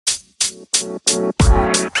Hey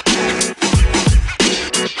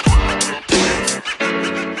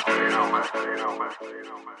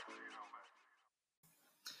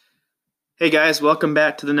guys, welcome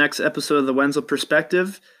back to the next episode of the Wenzel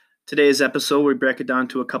Perspective. Today's episode, we break it down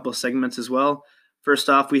to a couple of segments as well. First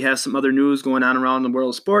off, we have some other news going on around the world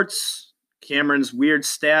of sports, Cameron's weird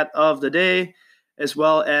stat of the day, as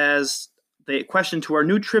well as the question to our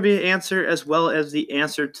new trivia answer, as well as the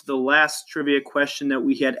answer to the last trivia question that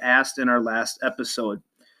we had asked in our last episode.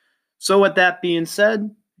 So with that being said,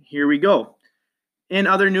 here we go. In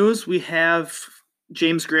other news, we have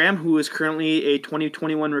James Graham, who is currently a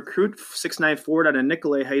 2021 recruit, 6'9" forward out of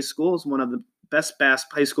Nicolet High School, is one of the best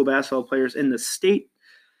high school basketball players in the state,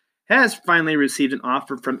 has finally received an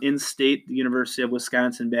offer from in-state, the University of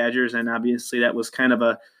Wisconsin Badgers, and obviously that was kind of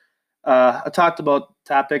a talked about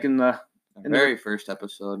topic in the very first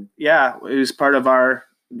episode. Yeah, it was part of our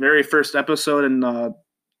very first episode, and the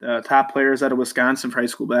top players out of Wisconsin for high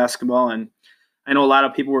school basketball. And I know a lot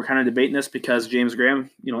of people were kind of debating this because James Graham,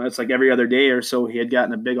 it's like every other day or so he had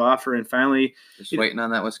gotten a big offer, and finally just waiting on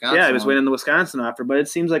that Wisconsin. Yeah, he was waiting on the Wisconsin offer, but it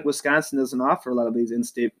seems like Wisconsin doesn't offer a lot of these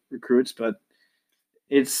in-state recruits. But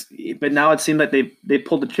now it seemed like they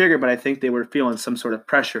pulled the trigger, but I think they were feeling some sort of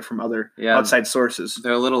pressure from other outside sources.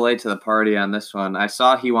 They're a little late to the party on this one. I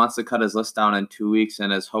saw he wants to cut his list down in 2 weeks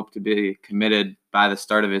and has hoped to be committed by the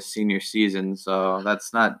start of his senior season, so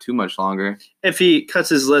that's not too much longer. If he cuts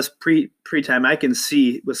his list pre-time, I can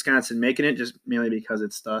see Wisconsin making it, just mainly because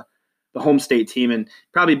it's the home state team, and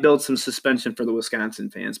probably build some suspension for the Wisconsin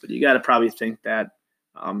fans. But you got to probably think that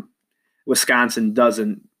Wisconsin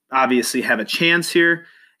doesn't obviously have a chance here,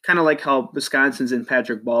 kind of like how Wisconsin's in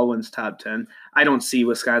Patrick Baldwin's top 10. I don't see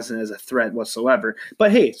Wisconsin as a threat whatsoever.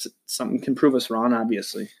 But hey, something can prove us wrong,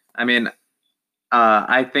 obviously. I mean,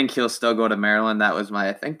 I think he'll still go to Maryland.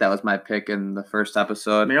 I think that was my pick in the first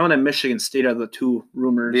episode. Maryland and Michigan State are the two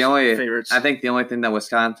favorites. I think the only thing that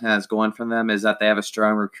Wisconsin has going for them is that they have a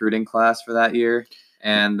strong recruiting class for that year,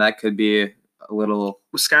 and that could be a little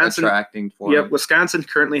attracting for them. Wisconsin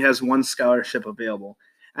currently has one scholarship available.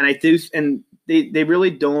 And they really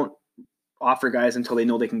don't offer guys until they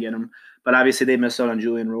know they can get them. But obviously they missed out on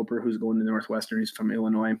Julian Roper, who's going to Northwestern. He's from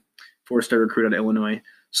Illinois, four-star recruit out of Illinois.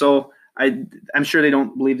 So I'm sure they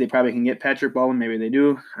don't believe they probably can get Patrick Baldwin. Maybe they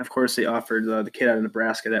do. Of course, they offered the kid out of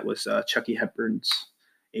Nebraska that was Chucky Hepburn's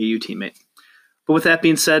AU teammate. But with that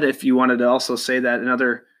being said, if you wanted to also say that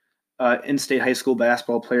another in-state high school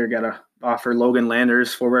basketball player got an offer, Logan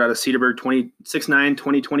Landers, forward out of Cedarburg, 6'9",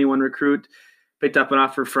 2021 recruit, picked up an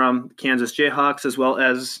offer from Kansas Jayhawks, as well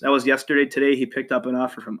as that was yesterday. Today, he picked up an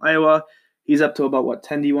offer from Iowa. He's up to about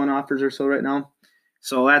 10 D1 offers or so right now.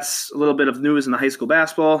 So that's a little bit of news in the high school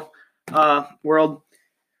basketball world.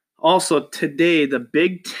 Also today, the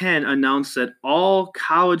Big Ten announced that all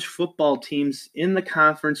college football teams in the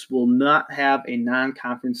conference will not have a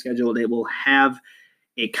non-conference schedule. They will have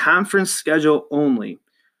a conference schedule only.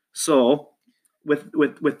 So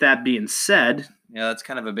with that being said, yeah, that's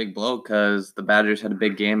kind of a big blow because the Badgers had a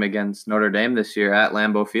big game against Notre Dame this year at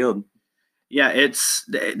Lambeau Field. Yeah,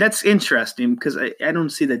 that's interesting because I don't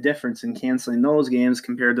see the difference in canceling those games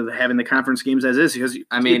compared to having the conference games as is, because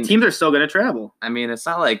teams are still going to travel. I mean, it's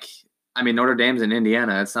not like Notre Dame's in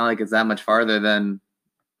Indiana. It's not like it's that much farther than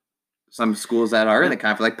some schools that are in the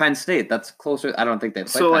conference, like Penn State. That's closer. I don't think they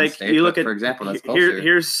play Penn State. You look for example, that's closer.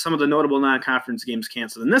 Here's some of the notable non-conference games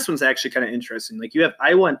canceled, and this one's actually kind of interesting. Like you have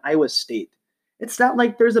Iowa and Iowa State. It's not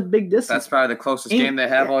like there's a big distance. That's probably the closest game they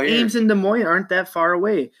have all year. Ames and Des Moines aren't that far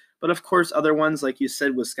away. But, of course, other ones, like you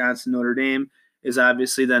said, Wisconsin, Notre Dame is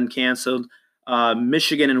obviously then canceled.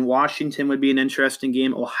 Michigan and Washington would be an interesting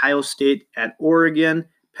game. Ohio State at Oregon,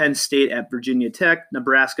 Penn State at Virginia Tech,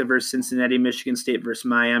 Nebraska versus Cincinnati, Michigan State versus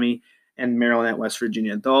Miami, and Maryland at West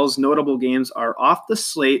Virginia. Those notable games are off the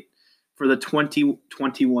slate for the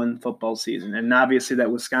 2021 football season. And obviously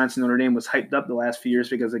that Wisconsin-Notre Dame was hyped up the last few years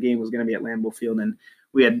because the game was going to be at Lambeau Field, and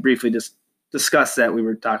we had briefly discussed that. We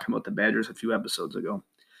were talking about the Badgers a few episodes ago.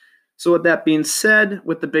 So with that being said,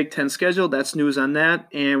 with the Big Ten schedule, that's news on that.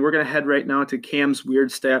 And we're going to head right now to Cam's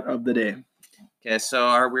weird stat of the day. Okay, so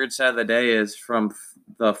our weird stat of the day is from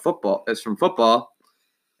football.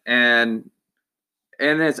 And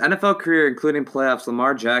in his NFL career, including playoffs,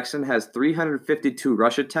 Lamar Jackson has 352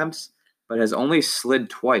 rush attempts, but has only slid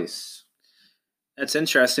twice. That's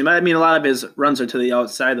interesting. I mean, a lot of his runs are to the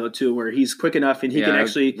outside, though, too, where he's quick enough and he can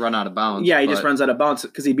actually run out of bounds. Yeah, he just runs out of bounds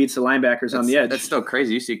because he beats the linebackers on the edge. That's still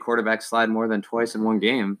crazy. You see quarterbacks slide more than twice in one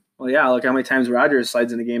game. Well, yeah, look how many times Rodgers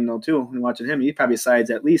slides in a game, though, too. And watching him, he probably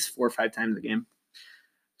slides at least 4 or 5 times a game.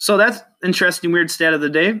 So that's interesting, weird stat of the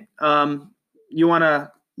day. You want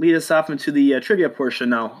to lead us off into the trivia portion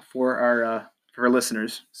now for our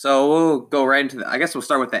listeners. So we'll go right into I guess we'll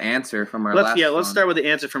start with the answer from our last let's start with the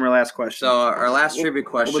answer from our last question. So our last trivia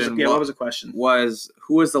question what was the question? Was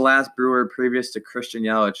who was the last Brewer previous to Christian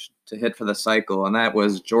Yelich to hit for the cycle? And that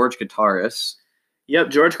was George Gutaris. Yep,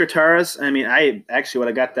 George Gutaris. I mean, I actually would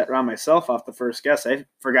have got that wrong myself off the first guess. I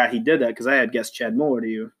forgot he did that because I had guessed Chad Muller to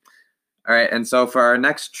you. All right, and so for our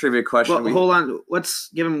next trivia question... Well, hold on. Let's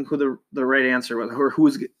give him who the right answer was, or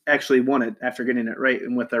who's actually won it after getting it right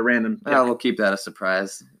and with our random... Well, we'll keep that a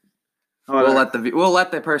surprise. We'll let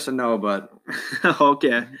the person know, but...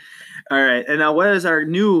 Okay. All right, and now what is our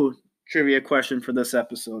new trivia question for this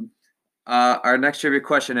episode? Our next trivia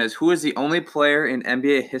question is, who is the only player in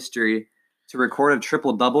NBA history to record a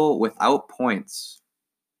triple-double without points?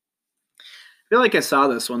 I feel like I saw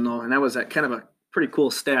this one, though, and that was kind of a pretty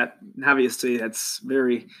cool stat. Obviously, that's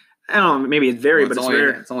very, I don't know, maybe it's very, but it's rare.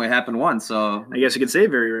 It's only happened once, so I guess you could say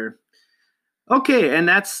very rare. Okay, and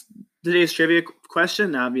that's today's trivia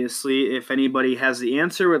question. Obviously, if anybody has the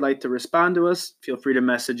answer, would like to respond to us, feel free to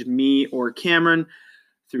message me or Cameron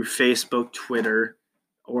through Facebook, Twitter,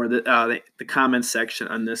 or the comments section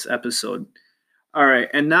on this episode. All right,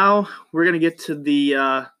 and now we're going to get to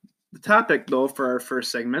the topic, though, for our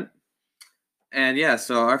first segment. And yeah,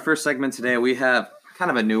 so our first segment today, we have kind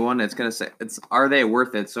of a new one. It's are they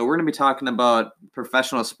worth it? So we're going to be talking about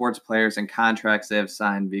professional sports players and contracts they have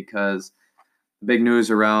signed, because the big news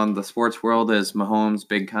around the sports world is Mahomes'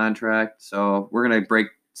 big contract. So we're going to break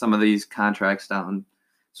some of these contracts down.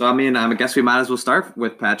 So I guess we might as well start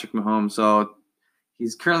with Patrick Mahomes. So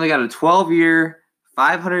he's currently got a 12-year,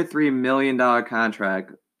 $503 million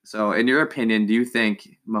contract. So in your opinion, do you think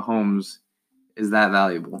Mahomes is that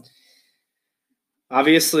valuable?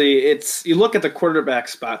 Obviously, you look at the quarterback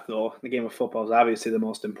spot, though. The game of football is obviously the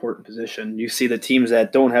most important position. You see the teams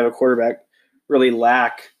that don't have a quarterback really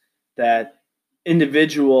lack that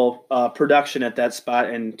individual production at that spot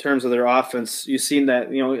in terms of their offense. You've seen that,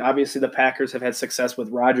 obviously the Packers have had success with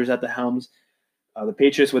Rodgers at the helms, the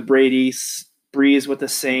Patriots with Brady, Breeze with the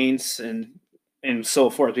Saints, and so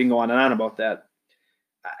forth. We can go on and on about that.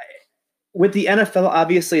 With the NFL,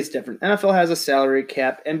 obviously it's different. NFL has a salary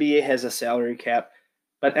cap. NBA has a salary cap.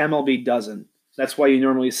 But MLB doesn't. That's why you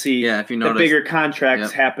normally see the bigger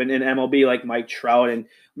contracts happen in MLB, like Mike Trout. And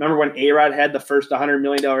remember when A-Rod had the first $100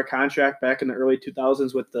 million contract back in the early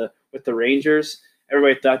 2000s with the Rangers?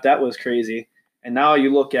 Everybody thought that was crazy. And now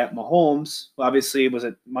you look at Mahomes, who obviously was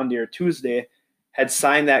it Monday or Tuesday, had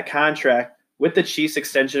signed that contract with the Chiefs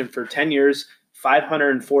extension for 10 years,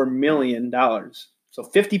 $504 million. So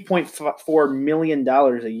 $50.4 million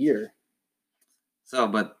a year. So,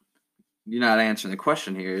 but you're not answering the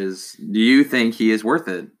question here. Do you think he is worth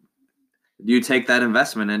it? Do you take that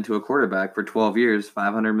investment into a quarterback for 12 years,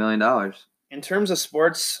 $500 million? In terms of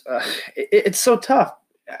sports, it's so tough.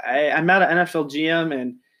 I'm not an NFL GM,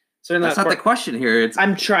 and certainly that's not the question here.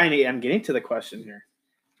 I'm getting to the question here.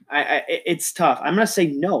 It's tough. I'm going to say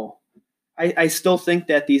no. I still think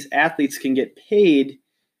that these athletes can get paid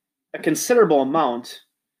a considerable amount,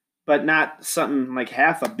 but not something like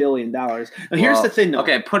 $500 million. Now, here's the thing, though.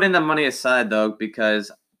 Okay, putting the money aside, though,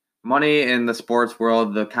 because money in the sports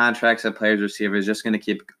world, the contracts that players receive is just going to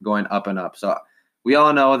keep going up and up. So we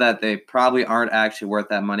all know that they probably aren't actually worth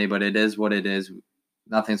that money, but it is what it is.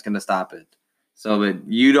 Nothing's going to stop it. So, but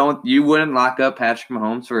you wouldn't lock up Patrick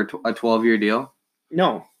Mahomes for a 12-year deal?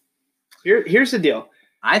 No. Here's the deal.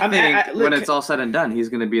 I think when it's all said and done, he's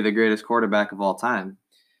going to be the greatest quarterback of all time.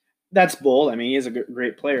 That's bold. I mean, he is a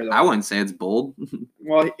great player, though. I wouldn't say it's bold.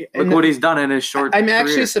 Well, look what he's done in his short career. I'm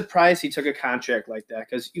actually surprised he took a contract like that,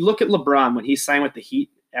 because you look at LeBron when he signed with the Heat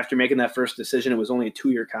after making that first decision. It was only a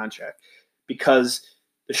 2-year contract, because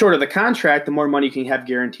the shorter the contract, the more money you can have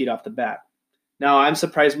guaranteed off the bat. Now, I'm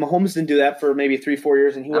surprised Mahomes didn't do that for maybe 3-4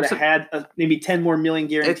 years, and he would have had maybe $10 more million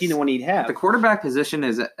guaranteed than what he'd have. The quarterback position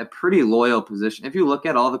is a pretty loyal position. If you look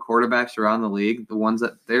at all the quarterbacks around the league,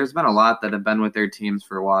 there's been a lot that have been with their teams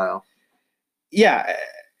for a while. Yeah,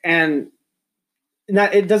 and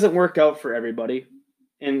it doesn't work out for everybody,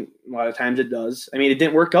 and a lot of times it does. I mean, it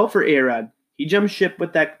didn't work out for A-Rod. He jumped ship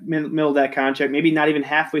with that middle of that contract, maybe not even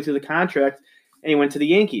halfway through the contract, and he went to the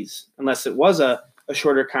Yankees, unless it was a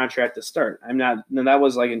shorter contract to start. That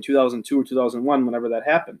was like in 2002 or 2001, whenever that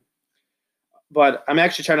happened. But I'm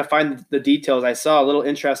actually trying to find the details. I saw a little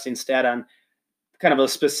interesting stat on kind of a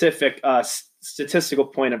specific statistical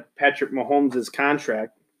point of Patrick Mahomes'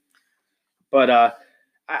 contract. But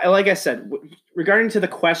like I said, regarding to the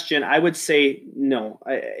question, I would say no.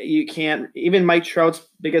 You can't. Even Mike Trout's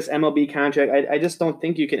biggest MLB contract, I just don't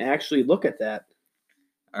think you can actually look at that.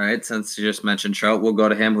 All right, since you just mentioned Trout, we'll go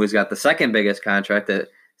to him, who's got the second biggest contract at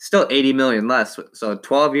Still 80 million less. So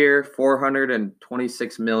 12-year,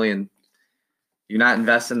 426 million. You're not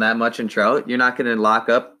investing that much in Trout. You're not going to lock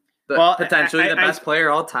up potentially the best player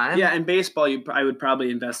all time. Yeah, in baseball, I would probably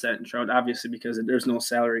invest that in Trout, obviously, because there's no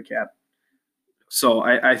salary cap. So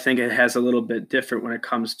I think it has a little bit different when it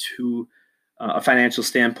comes to a financial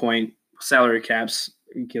standpoint, salary caps,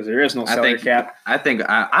 because there is no salary cap. I think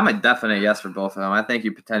I'm a definite yes for both of them. I think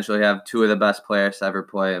you potentially have two of the best players to ever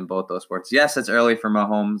play in both those sports. Yes, it's early for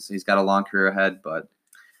Mahomes. He's got a long career ahead, but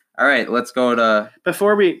all right, let's go to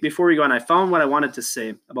before we go on. I found what I wanted to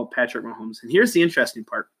say about Patrick Mahomes, and here's the interesting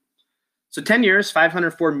part. So 10 years,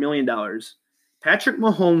 $504 million. Patrick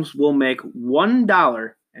Mahomes will make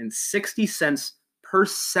 $1.60 per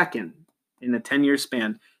second in a 10-year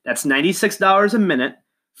span. That's $96 a minute,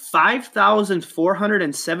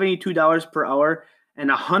 $5,472 per hour, and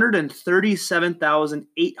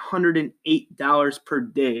 $137,808 per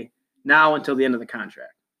day now until the end of the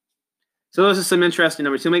contract. So those are some interesting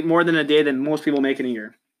numbers. He'll make more than a day than most people make in a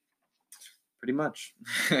year. Pretty much.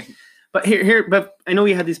 But but I know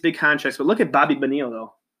we had these big contracts, but look at Bobby Bonilla,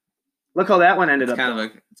 though. Look how that one ended up.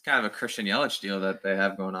 It's kind of a Christian Yelich deal that they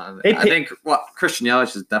have going on. I think Christian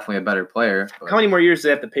Yelich is definitely a better player. How many more years do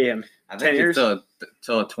they have to pay him? I think 10 years?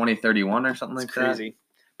 Till 2031 or something like that. Crazy.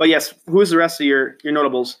 But yes, who's the rest of your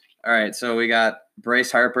notables? All right, so we got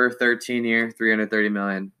Bryce Harper, 13-year, $330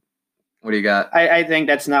 million. What do you got? I think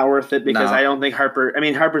that's not worth it because I don't think Harper – I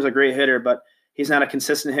mean, Harper's a great hitter, but he's not a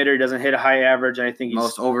consistent hitter. He doesn't hit a high average. I think he's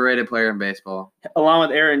most overrated player in baseball. Along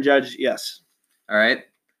with Aaron Judge, yes. All right.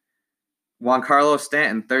 Giancarlo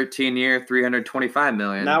Stanton, 13-year, $325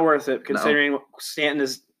 million. Not worth it, considering Stanton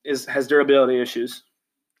has durability issues.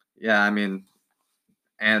 Yeah, I mean,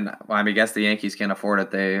 I guess the Yankees can't afford it.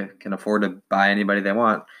 They can afford to buy anybody they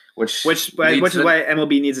want, which is why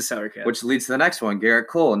MLB needs a salary cap. Which leads to the next one, Garrett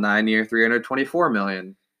Cole, 9-year, $324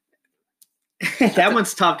 million. That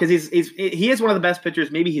one's tough because he is one of the best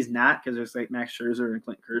pitchers. Maybe he's not because there's like Max Scherzer and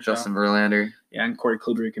Clinton Kershaw. Justin Verlander. Yeah, and Corey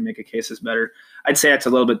Kluber can make a case as better. I'd say it's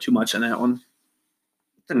a little bit too much on that one.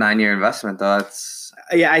 It's a 9-year investment, though.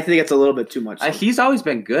 I think it's a little bit too much. He's always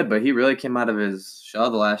been good, but he really came out of his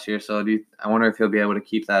shell the last year. So I wonder if he'll be able to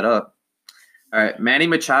keep that up. All right, Manny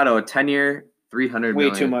Machado, a 10-year, $300 million.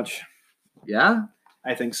 Way too much. Yeah?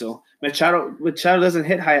 I think so. Machado doesn't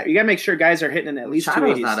hit high. You got to make sure guys are hitting at least 280s.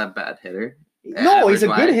 Machado's not a bad hitter. No, he's a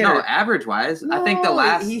good hitter. No, average-wise. No, I think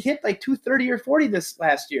he hit like 230 or 40 this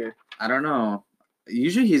last year. I don't know.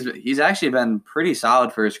 Usually he's actually been pretty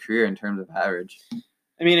solid for his career in terms of average.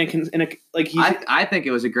 I mean, I think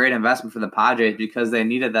it was a great investment for the Padres because they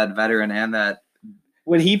needed that veteran and that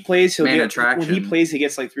when he plays, attraction. When he plays, he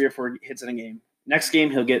gets like 3 or 4 hits in a game. Next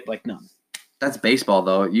game, he'll get like none. That's baseball,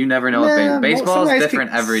 though. You never know. Baseball is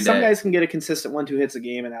different every day. Some guys can get a consistent 1-2 hits a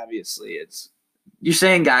game, and obviously it's. You're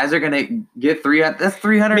saying guys are gonna get 3? That's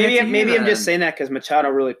 300. Maybe I'm just saying that because Machado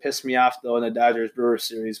really pissed me off though in the Dodgers-Brewers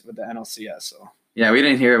series with the NLCS. So yeah, we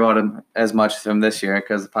didn't hear about him as much from this year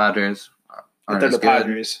because the Padres aren't as good.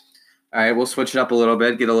 Padres. All right, we'll switch it up a little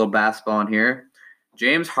bit. Get a little basketball in here.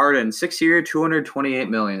 James Harden, 6-year, $228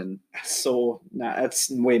 million. So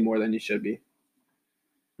that's way more than you should be.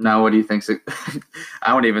 Now, what do you think?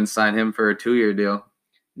 I wouldn't even sign him for a 2-year deal.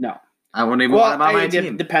 No. I wouldn't even want him on my team.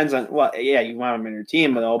 It depends on you want him in your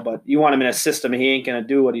team though, but you want him in a system. He ain't gonna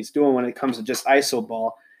do what he's doing when it comes to just ISO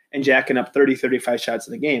ball and jacking up 30, 35 shots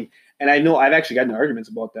in the game. And I know I've actually gotten arguments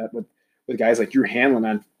about that with guys like Drew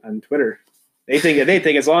Hanlon on Twitter. They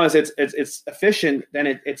think as long as it's efficient,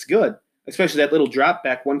 then it's good. Especially that little drop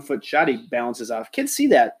back 1-foot shot he balances off. Kids see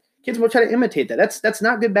that. Kids will try to imitate that. That's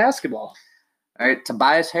not good basketball. All right,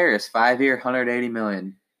 Tobias Harris, 5-year, $180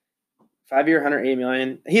 million. 5-year, $180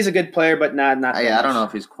 million. He's a good player, but not. Yeah, I don't know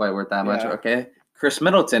if he's quite worth that much. Okay, Chris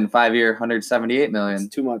Middleton, 5-year, $178 million.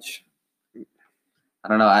 It's too much. I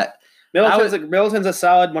don't know. Middleton's a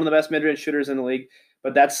solid, one of the best mid-range shooters in the league.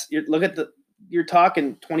 But you're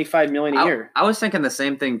talking $25 million a year. I was thinking the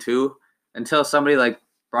same thing too until somebody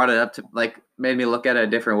brought it up to made me look at it a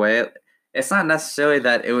different way. It's not necessarily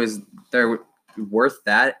that they're worth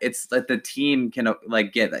that. It's that the team can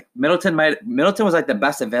get Middleton was the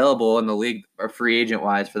best available in the league or free agent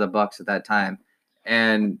wise for the Bucks at that time,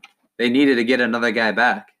 and they needed to get another guy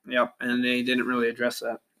back. Yep, and they didn't really address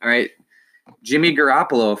that. All right, Jimmy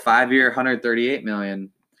Garoppolo, 5-year, $138 million.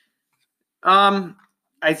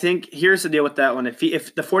 I think here's the deal with that one. If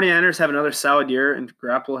the 49ers have another solid year and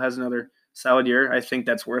Garoppolo has another solid year, I think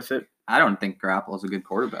that's worth it. I don't think Garoppolo's a good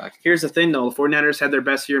quarterback. Here's the thing, though. The 49ers had their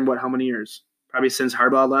best year in how many years? Probably since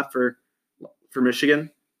Harbaugh left for Michigan.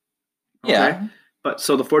 Okay. Yeah. But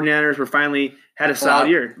so the 49ers were finally had a solid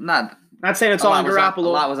year. Not saying it's all on Garoppolo. A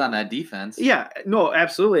lot was on that defense. Yeah, no,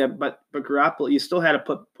 absolutely. But Garoppolo, you still had to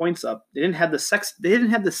put points up. They didn't have the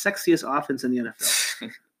sexiest offense in the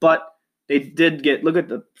NFL. But they did look at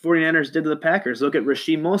the 49ers did to the Packers. Look at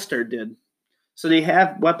Raheem Mostert did. So they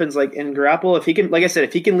have weapons like in Garoppolo. If he can, like I said,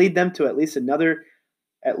 if he can lead them to at least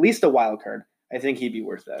a wild card, I think he'd be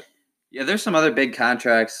worth that. Yeah, there's some other big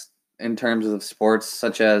contracts in terms of sports,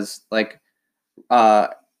 such as like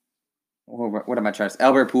what am I trying to say?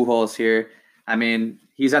 Albert Pujols here. I mean,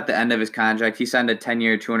 he's at the end of his contract. He signed a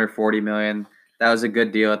 10-year, $240 million. That was a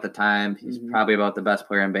good deal at the time. He's probably about the best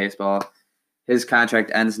player in baseball. His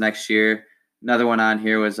contract ends next year. Another one on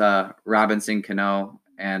here was Robinson Cano,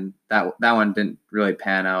 and that one didn't really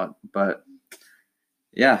pan out. But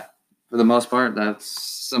yeah, for the most part,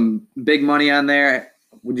 that's some big money on there.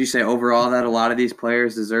 Would you say overall that a lot of these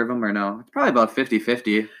players deserve them or no? It's probably about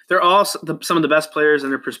 50-50. They're all some of the best players in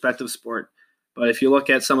their respective sport. But if you look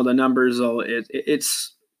at some of the numbers, though,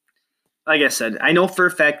 it's like I said, I know for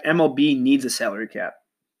a fact MLB needs a salary cap.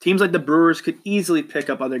 Teams like the Brewers could easily pick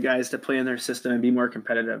up other guys to play in their system and be more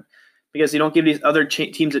competitive because you don't give these other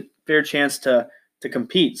teams a fair chance to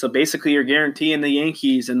compete. So basically you're guaranteeing the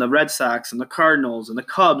Yankees and the Red Sox and the Cardinals and the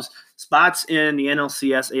Cubs spots in the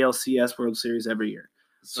NLCS, ALCS World Series every year.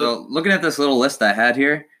 So looking at this little list I had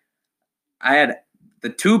here, I had the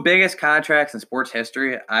two biggest contracts in sports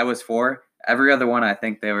history I was for. Every other one, I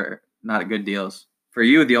think they were not good deals. For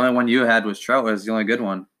you, the only one you had was Trout was the only good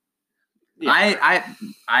one. Yeah.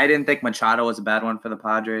 I didn't think Machado was a bad one for the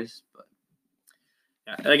Padres. But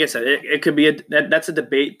yeah, like I said, it could be that's a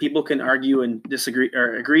debate people can argue and disagree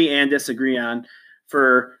or agree and disagree on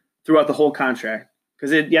throughout the whole contract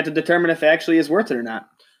because you have to determine if it actually is worth it or not.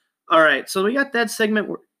 All right, so we got that segment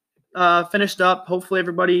finished up. Hopefully,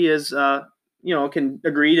 everybody is can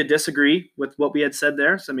agree to disagree with what we had said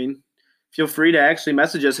there. So, I mean, feel free to actually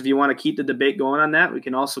message us if you want to keep the debate going on that. We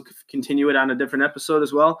can also continue it on a different episode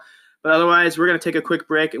as well. But otherwise, we're going to take a quick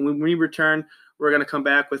break, and when we return, we're going to come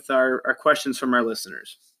back with our questions from our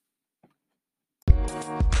listeners.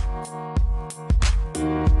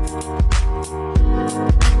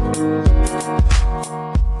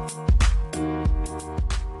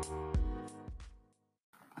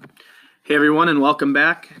 Hey, everyone, and welcome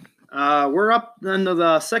back. We're up into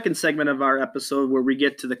the second segment of our episode where we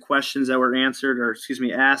get to the questions that were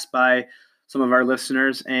asked by some of our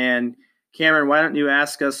listeners. And Cameron, why don't you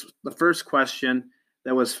ask us the first question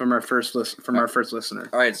that was from our first listener?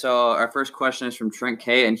 All right, so our first question is from Trent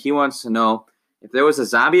K, and he wants to know, if there was a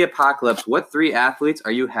zombie apocalypse, what 3 athletes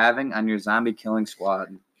are you having on your zombie killing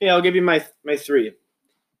squad? Okay, I'll give you my 3.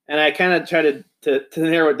 And I kind of try to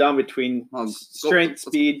narrow it down between strength,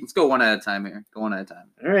 speed. Let's go one at a time here. Go one at a time.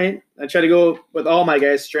 All right. I try to go with all my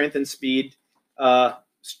guys, strength and speed,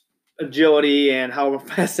 agility, and how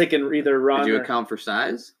fast they can either run. Did you account for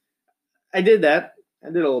size? I did that. I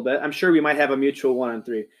did a little bit. I'm sure we might have a mutual 1 on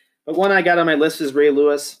 3. But one I got on my list is Ray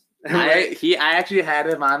Lewis. I actually had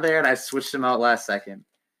him on there, and I switched him out last second.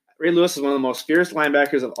 Ray Lewis is one of the most fierce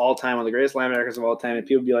linebackers of all time, one of the greatest linebackers of all time. And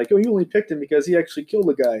people be like, oh, you only picked him because he actually killed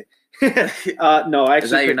a guy. No, actually.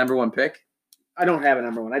 Is that your number 1 pick? I don't have a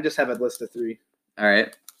number 1. I just have a list of 3. All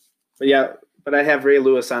right. But yeah, I have Ray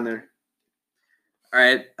Lewis on there. All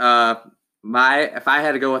right. If I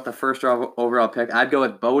had to go with the first overall pick, I'd go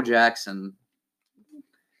with Bo Jackson.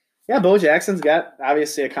 Yeah, Bo Jackson's got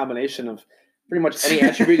obviously a combination of pretty much any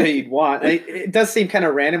attribute that you'd want. It does seem kind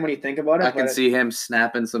of random when you think about it. I can see him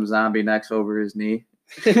snapping some zombie necks over his knee.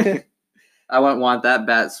 I wouldn't want that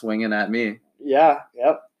bat swinging at me. Yeah,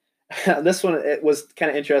 yep. This one, it was kind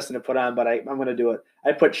of interesting to put on, but I'm going to do it.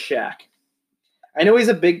 I put Shaq. I know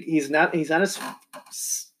he's not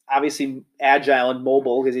as obviously agile and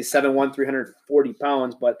mobile because he's 7'1", 340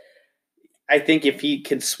 pounds, but I think if he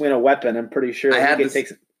can swing a weapon, I'm pretty sure I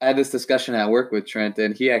had this discussion at work with Trent,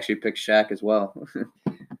 and he actually picked Shaq as well.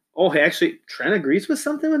 Oh, actually, Trent agrees with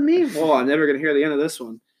something with me? Well, I'm never going to hear the end of this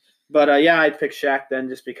one. But, yeah, I'd pick Shaq then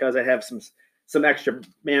just because I have some extra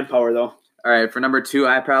manpower, though. All right, for number 2,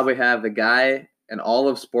 I probably have the guy in all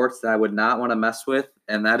of sports that I would not want to mess with,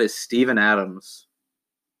 and that is Steven Adams.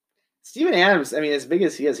 Steven Adams, I mean, as big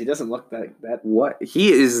as he is, he doesn't look that. What?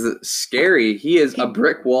 He is scary. He is a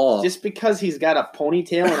brick wall. Just because he's got a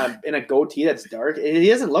ponytail and a goatee that's dark, he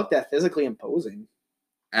doesn't look that physically imposing.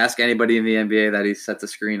 Ask anybody in the NBA that he sets a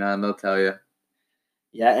screen on, they'll tell you.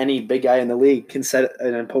 Yeah, any big guy in the league can set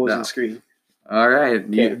an imposing screen. All right.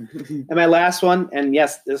 Okay. And my last one, and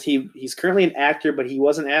yes, he's currently an actor, but he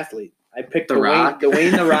was an athlete. I picked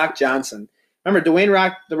Dwayne The Rock Johnson. Remember,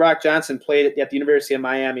 Dwayne The Rock Johnson played at the University of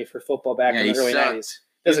Miami for football back in the early 90s.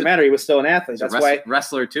 Doesn't matter. He was still an athlete. He's a That's why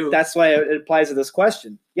wrestler too. That's why it applies to this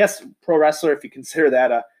question. Yes, pro wrestler, if you consider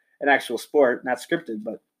that an actual sport, not scripted,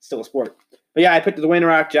 but still a sport. But yeah, I picked Dwayne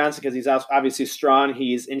Rock Johnson because he's obviously strong.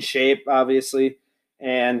 He's in shape, obviously,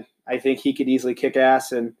 and I think he could easily kick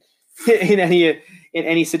ass in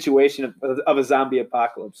any situation of a zombie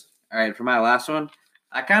apocalypse. All right, for my last one,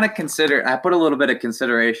 I put a little bit of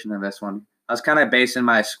consideration in this one. I was kind of basing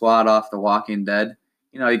my squad off The Walking Dead.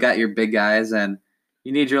 You know, you got your big guys, and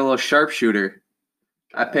you need your little sharpshooter.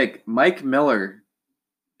 I picked Mike Miller.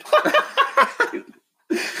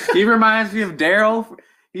 He reminds me of Daryl.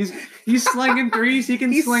 He's slinging threes. He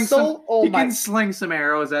can sling some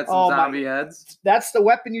arrows at some zombie heads. That's the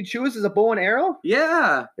weapon you choose, is a bow and arrow?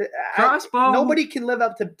 Yeah. Crossbow. Nobody can live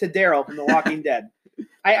up to Daryl from The Walking Dead.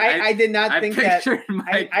 I did not think that.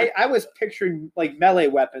 I was picturing like melee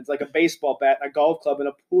weapons, like a baseball bat, a golf club, and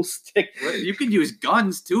a pool stick. You could use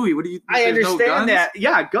guns too. What do you think? I understand that.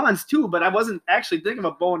 Yeah, guns too, but I wasn't actually thinking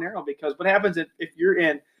of a bow and arrow, because what happens if you're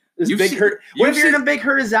in this big herd? What if you're in a big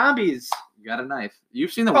herd of zombies? You got a knife.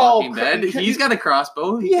 You've seen The Walking Dead. He's got a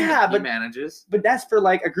crossbow. He manages. But that's for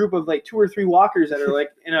like a group of like 2 or 3 walkers that are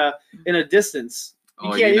like in a distance.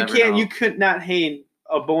 You could not hang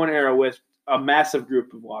a bow and arrow with a massive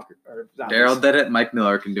group of walkers or zombies. Daryl did it. Mike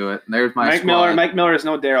Miller can do it. There's my squad. Mike Miller is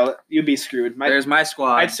no Daryl. You'd be screwed. There's my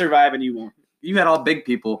squad. I'd survive and you won't. You had all big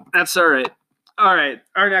people. That's all right. All right.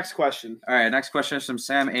 Our next question. All right. Next question is from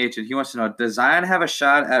Sam H. And he wants to know, does Zion have a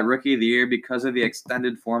shot at Rookie of the Year because of the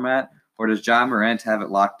extended format, or does Ja Morant have it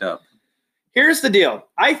locked up? Here's the deal.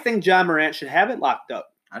 I think Ja Morant should have it locked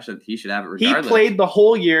up. He should have it regardless. He played the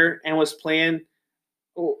whole year and was playing.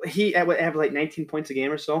 He would have like 19 points a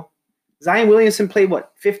game or so. Zion Williamson played,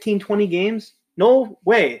 15, 20 games? No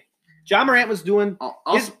way. Ja Morant was doing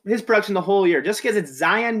his production the whole year. Just because it's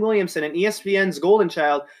Zion Williamson and ESPN's golden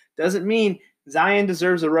child doesn't mean Zion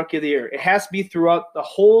deserves a Rookie of the Year. It has to be throughout the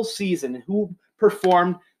whole season who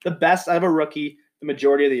performed the best out of a rookie the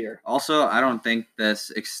majority of the year. Also, I don't think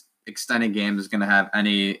this extended game is going to have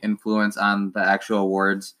any influence on the actual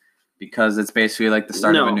awards, because it's basically like the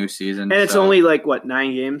start of a new season. And it's only like,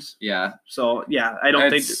 9 games? Yeah. So, yeah, I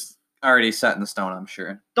don't think it's already set in stone, I'm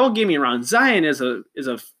sure. Don't get me wrong. Zion is a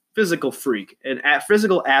physical freak, a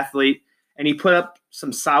physical athlete, and he put up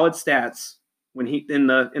some solid stats when he in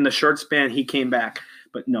the short span he came back.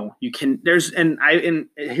 But no, you can. Here's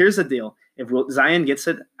the deal. If Zion gets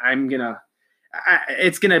it,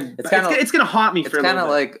 it's gonna haunt me for a little bit. It's kind of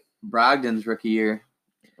like Brogdon's rookie year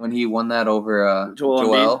when he won that over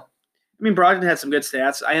Joel. I mean, Brogdon had some good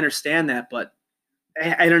stats. I understand that, but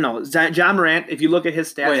I don't know. Ja Morant, if you look at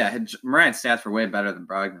his stats. Well, yeah, Morant's stats were way better than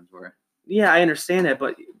Brogdon's were. Yeah, I understand that,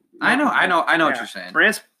 but I know what you're saying.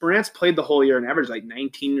 Morant's played the whole year and averaged like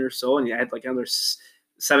 19 or so, and he had like another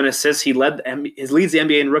 7 assists. He leads the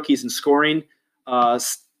NBA in rookies in scoring.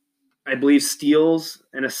 I believe steals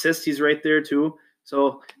and assists. He's right there too.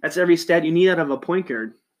 So that's every stat you need out of a point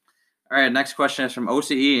guard. All right, next question is from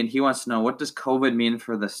OCE, and he wants to know, what does COVID mean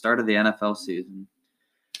for the start of the NFL season?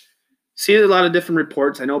 See a lot of different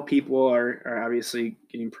reports. I know people are obviously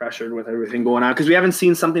getting pressured with everything going on because we haven't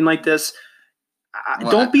seen something like this.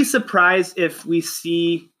 Don't be surprised if we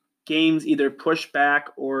see games either pushed back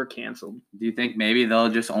or canceled. Do you think maybe they'll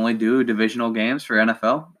just only do divisional games for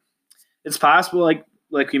NFL? It's possible.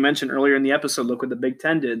 Like we mentioned earlier in the episode, look what the Big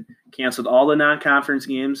Ten did. Canceled all the non-conference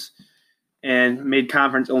games and made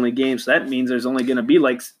conference-only games. So that means there's only going to be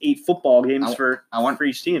like 8 football games for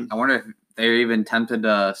each team. I wonder if they're even tempted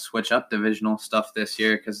to switch up divisional stuff this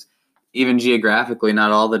year, because even geographically,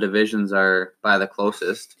 not all the divisions are by the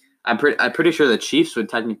closest. I'm pretty sure the Chiefs would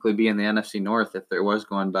technically be in the NFC North if there was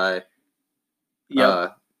going by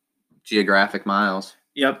geographic miles.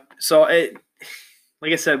 Yep. So,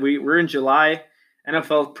 like I said, we're in July.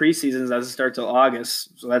 NFL preseason doesn't start till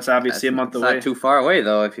August, so that's obviously a month away. It's not too far away,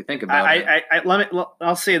 though, if you think about it.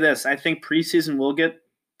 I'll say this. I think preseason will get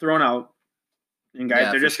thrown out. And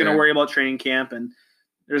guys, they're just going to worry about training camp, and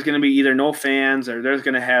there's going to be either no fans or there's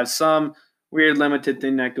going to have some weird limited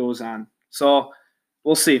thing that goes on. So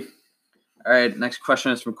we'll see. All right, next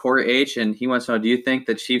question is from Corey H., and he wants to know, do you think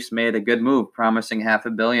the Chiefs made a good move promising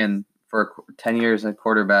 $500 million for 10 years at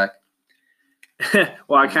quarterback?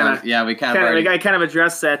 Well, I kind of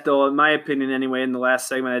addressed that, though, in my opinion anyway, in the last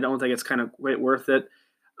segment. I don't think it's kind of quite worth it.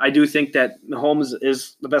 I do think that Mahomes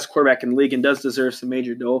is the best quarterback in the league and does deserve some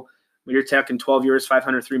major dough. When you're talking 12 years,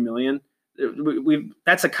 $503 million,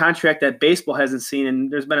 that's a contract that baseball hasn't seen,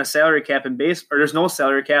 and there's been a salary cap in there's no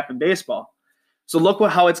salary cap in baseball. So look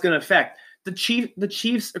how it's going to affect the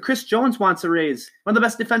Chiefs. Chris Jones wants a raise, one of the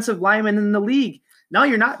best defensive linemen in the league. Now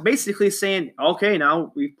you're not basically saying, okay,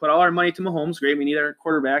 now we've put all our money to Mahomes. Great, we need our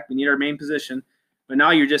quarterback, we need our main position. But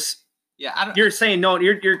now you're just you're saying no.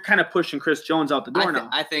 You're kind of pushing Chris Jones out the door now.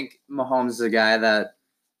 I think Mahomes is a guy that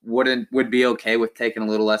would be okay with taking a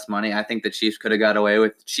little less money. I think the Chiefs could have got away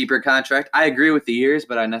with cheaper contract. I agree with the years,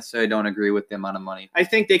 but I necessarily don't agree with the amount of money. I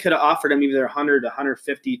think they could have offered him either 100,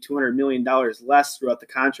 150, 200 million dollars less throughout the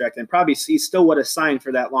contract, and probably he still would have signed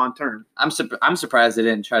for that long term. I'm surprised they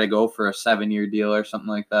didn't try to go for a 7-year deal or something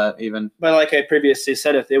like that. Even. But like I previously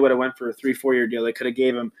said, if they would have went for a 3-4 year deal, they could have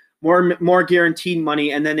gave him more guaranteed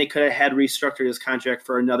money, and then they could have had restructured his contract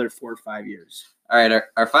for another 4 or 5 years. All right,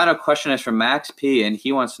 our final question is from Max P, and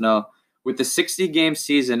he wants to know, with the 60-game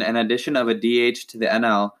season and addition of a DH to the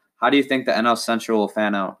NL, how do you think the NL Central will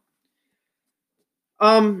fan out?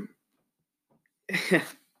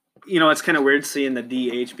 It's kind of weird seeing the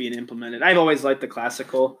DH being implemented. I've always liked the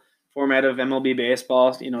classical format of MLB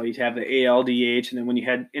baseball. You'd have the AL DH, and then when you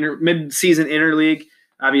had mid-season interleague,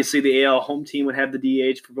 obviously the AL home team would have the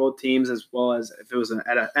DH for both teams, as well as if it was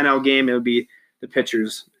at an NL game, it would be the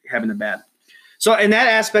pitchers having the bat. So in that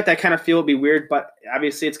aspect, I kind of feel it'd be weird, but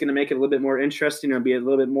obviously it's going to make it a little bit more interesting. It'll be a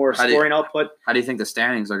little bit more scoring output. How do you think the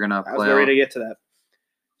standings are going to play out? I was ready to get to that.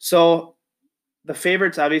 So the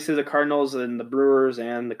favorites, obviously the Cardinals and the Brewers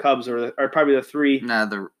and the Cubs are probably the three.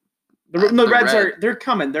 The Reds they're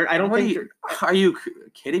coming. Are you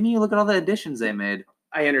kidding me? Look at all the additions they made.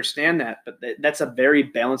 I understand that, but that's a very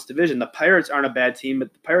balanced division. The Pirates aren't a bad team,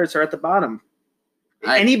 but the Pirates are at the bottom.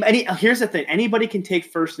 Here's the thing. Anybody can take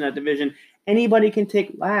first in that division. Anybody can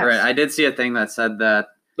take last. Right. I did see a thing that said that.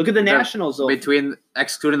 Look at the Nationals. Between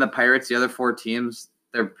excluding the Pirates, the other 4 teams,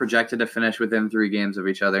 they're projected to finish within 3 games of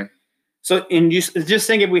each other. So, and just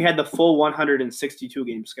think if we had the full 162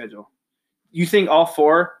 game schedule, you think all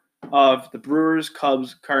 4 of the Brewers,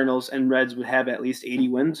 Cubs, Cardinals, and Reds would have at least 80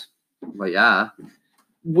 wins? Well, yeah.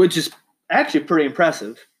 Which is actually pretty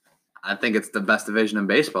impressive. I think it's the best division in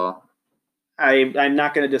baseball. I'm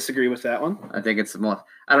not going to disagree with that one. I think it's the most.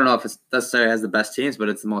 I don't know if it necessarily has the best teams, but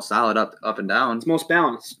it's the most solid up and down. It's most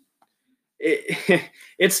balanced.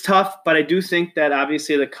 It's tough, but I do think that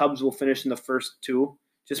obviously the Cubs will finish in the first 2,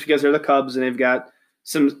 just because they're the Cubs and they've got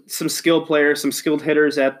some skilled players, some skilled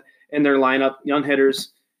hitters in their lineup, young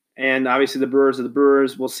hitters, and obviously the Brewers are the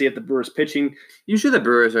Brewers. We'll see if the Brewers pitching. Usually the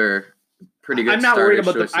Brewers are pretty good. I'm not worried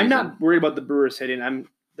about the Brewers hitting.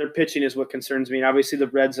 Their pitching is what concerns me. And obviously, the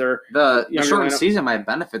Reds are the shortened season might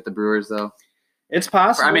benefit the Brewers, though. It's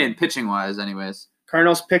possible. I mean, pitching wise, anyways.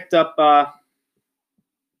 Cardinals picked up. I'm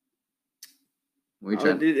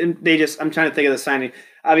trying to think of the signing.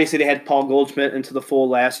 Obviously, they had Paul Goldschmidt into the fold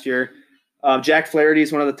last year. Jack Flaherty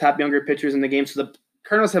is one of the top younger pitchers in the game. So the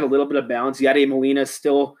Cardinals have a little bit of balance. Yadier Molina is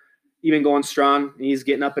still even going strong. He's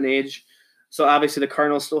getting up in age. So obviously, the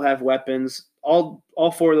Cardinals still have weapons. All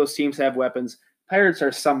 4 of those teams have weapons. Pirates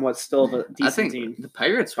are somewhat still a decent team. The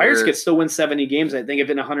Pirates could still win 70 games, I think, if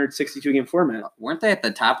in a 162 game format. Weren't they at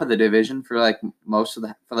the top of the division for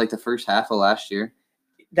the first half of last year?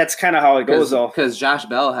 That's kind of how it goes, though. Because Josh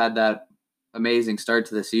Bell had that amazing start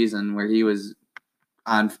to the season where he was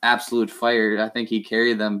on absolute fire. I think he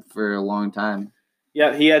carried them for a long time.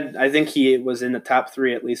 Yeah, I think he was in the top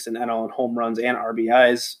 3 at least in NL and home runs and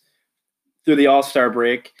RBIs through the All-Star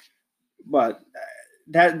break. But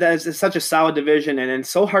that is such a solid division, and it's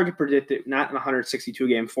so hard to predict it not in 162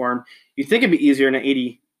 game form. You think it'd be easier in an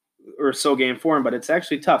 80 or so game form, but it's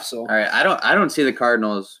actually tough. So all right, I don't see the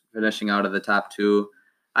Cardinals finishing out of the top 2.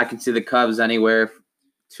 I can see the Cubs anywhere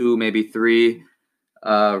 2, maybe 3.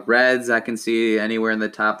 Reds, I can see anywhere in the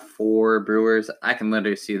top 4. Brewers, I can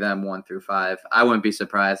literally see them 1 through 5. I wouldn't be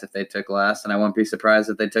surprised if they took last, and I wouldn't be surprised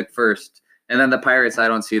if they took first. And then the Pirates, I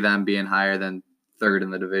don't see them being higher than 3rd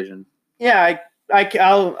in the division. Yeah,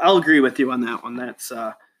 I'll agree with you on that one. That's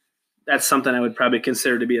something I would probably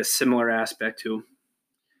consider to be a similar aspect to.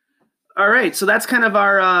 All right, so that's kind of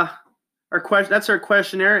our question. That's our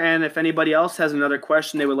questionnaire, and if anybody else has another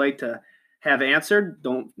question they would like to have answered,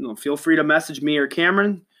 feel free to message me or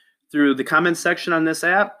Cameron through the comments section on this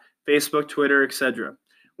app, Facebook, Twitter, etc.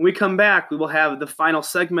 When we come back, we will have the final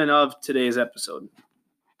segment of today's episode.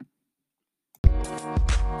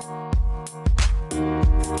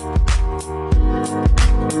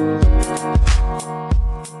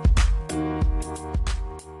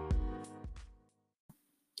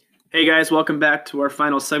 Hey guys, welcome back to our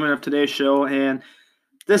final segment of today's show. And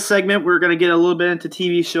this segment, we're going to get a little bit into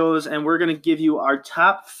TV shows, and we're going to give you our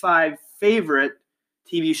top 5 favorite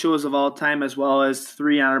TV shows of all time, as well as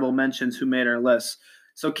 3 honorable mentions who made our list.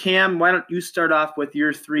 So Cam, why don't you start off with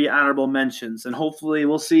your 3 honorable mentions, and hopefully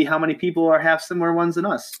we'll see how many people have similar ones than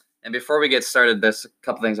us. And before we get started, there's a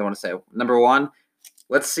couple things I want to say. Number 1,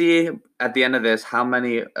 let's see at the end of this how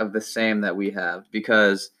many of the same that we have,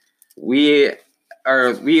 because we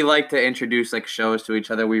like to introduce like shows to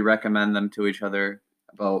each other. We recommend them to each other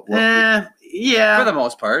about what yeah. for the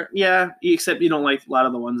most part. Yeah, except you don't like a lot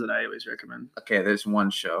of the ones that I always recommend. Okay, there's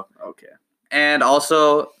one show. Okay. And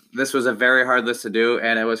also, this was a very hard list to do,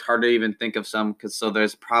 and it was hard to even think of some, so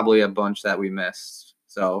there's probably a bunch that we missed.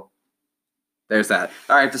 So there's that.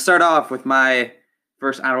 All right, to start off with my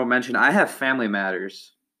first honorable mention, I have Family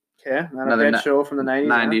Matters. Okay, not Another a bad show from the 90s.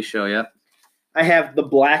 90s show, yep. I have The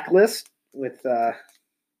Blacklist with, oh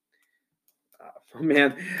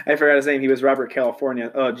man, I forgot his name. He was Robert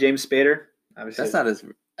California. Oh, James Spader. Obviously, That's not his.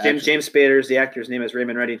 James Spader's the actor's name is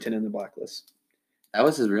Raymond Reddington in The Blacklist. That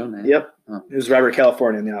was his real name. Yep. Oh. It was Robert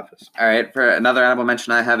California in The Office. All right, for another honorable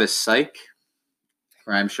mention, I have is Psych,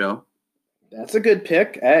 crime show. That's a good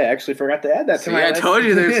pick. I actually forgot to add that to my list. I told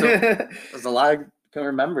you there's a lot I can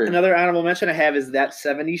remember. Another honorable mention I have is That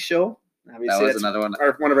 70s Show. Obviously, that was another one.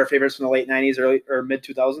 One of our favorites from the late 90s, early or mid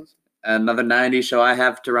 2000s. Another 90s show I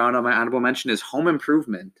have to round out my honorable mention is Home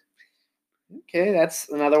Improvement. Okay, that's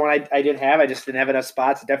another one I did have. I just didn't have enough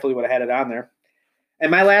spots. I definitely would have had it on there. And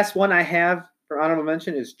my last one I have for honorable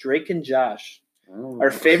mention is Drake and Josh. Oh.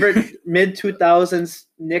 Our favorite mid 2000s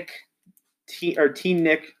teen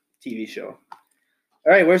Nick TV show.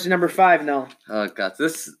 All right, where's the number 5 now? Oh god,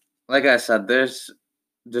 this, like I said, there's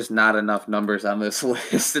just not enough numbers on this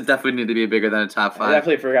list. It definitely need to be bigger than a top 5. I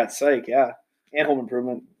definitely forgot Psych, yeah, and Home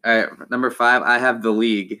Improvement. All right, number 5, I have The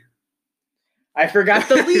League. I forgot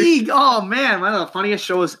The League. Oh man, one of the funniest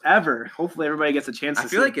shows ever. Hopefully, everybody gets a chance to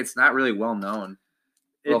see. I feel like it's not really well known.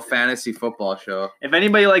 Little fantasy football show. If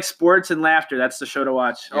anybody likes sports and laughter, that's the show to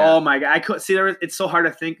watch. Yeah. Oh my god, I could see it's so hard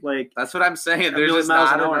to think. Like that's what I'm saying. There's just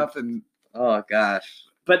not enough. Oh gosh.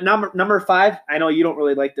 But number 5, I know you don't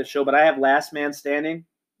really like this show, but I have Last Man Standing.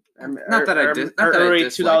 Not that I early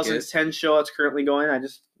 2010 show that's currently going. I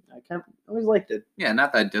always liked it. Yeah,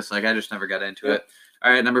 not that I dislike. I just never got into it.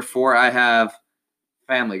 All right, number 4, I have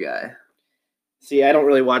Family Guy. See, I don't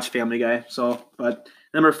really watch Family Guy, but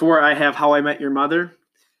number 4, I have How I Met Your Mother.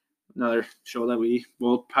 Another show that we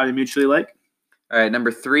will probably mutually like. All right,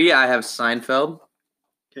 number 3, I have Seinfeld.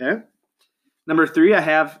 Okay. Number 3,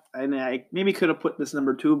 and I maybe could have put this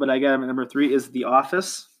number 2, but I got him at number 3 is The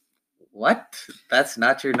Office. What? That's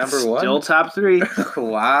not your number 1? Still top 3.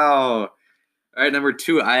 Wow. All right, number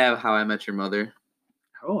 2, I have How I Met Your Mother.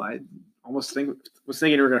 Oh, I almost was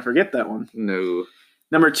thinking you were going to forget that one. No.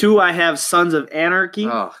 Number 2, I have Sons of Anarchy.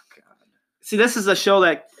 Oh, God. See, this is a show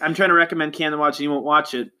that I'm trying to recommend Cam to watch, and he won't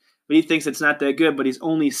watch it. But he thinks it's not that good, but he's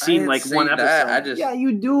only seen like one episode. Yeah,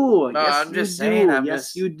 you do. No, yes, I'm just saying.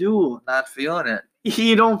 You do. Not feeling it.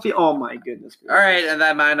 You don't feel. Oh my goodness. All right, and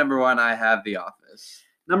then my number 1, I have The Office.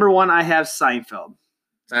 Number 1, I have Seinfeld.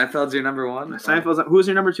 Seinfeld's your number 1. Seinfeld's. Who's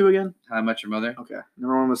your number 2 again? How I Met Your Mother. Okay,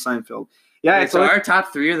 number 1 was Seinfeld. Yeah. Wait, so our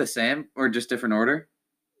top 3 are the same, or just different order?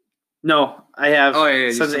 No, I have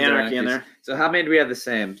Sons of Anarchy in there. So how many do we have the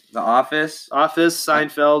same? The Office,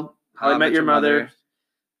 Seinfeld, How I Met Your Mother.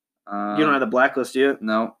 You don't have The Blacklist, do you?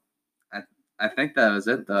 No. I think that was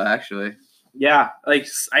it, though, actually. Yeah, like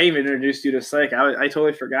I even introduced you to Psych. I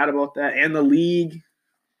totally forgot about that. And The League.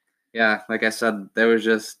 Yeah, like I said, there was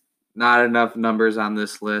just not enough numbers on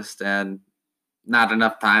this list and not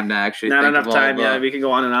enough time to actually Not think enough of time, yeah. We can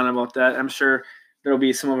go on and on about that. I'm sure there'll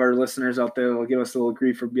be some of our listeners out there that will give us a little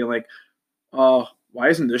grief for being like, oh, why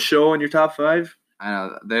isn't this show in your top 5? I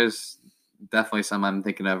know. There's definitely some I'm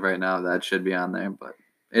thinking of right now that should be on there, but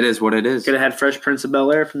it is what it is. Could have had Fresh Prince of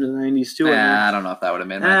Bel-Air from the 90s too. I don't know if that would have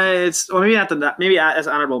made that. Maybe as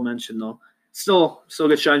honorable mention though. Still a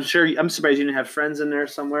good show. I'm surprised you didn't have Friends in there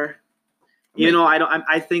somewhere. You know,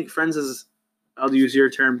 I think Friends is, I'll use your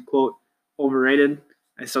term, quote, overrated.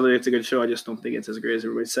 I still think it's a good show. I just don't think it's as great as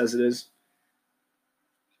everybody says it is.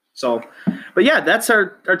 So, but yeah, that's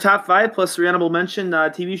our top 5 plus 3 honorable mention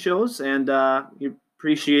TV shows, and we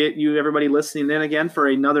appreciate you everybody listening in again for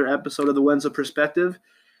another episode of the Wenzel Perspective.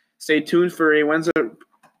 Stay tuned for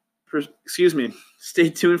Stay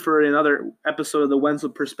tuned for another episode of the Wenzel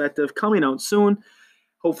Perspective coming out soon.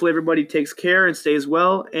 Hopefully everybody takes care and stays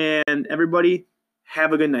well, and everybody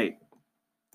have a good night.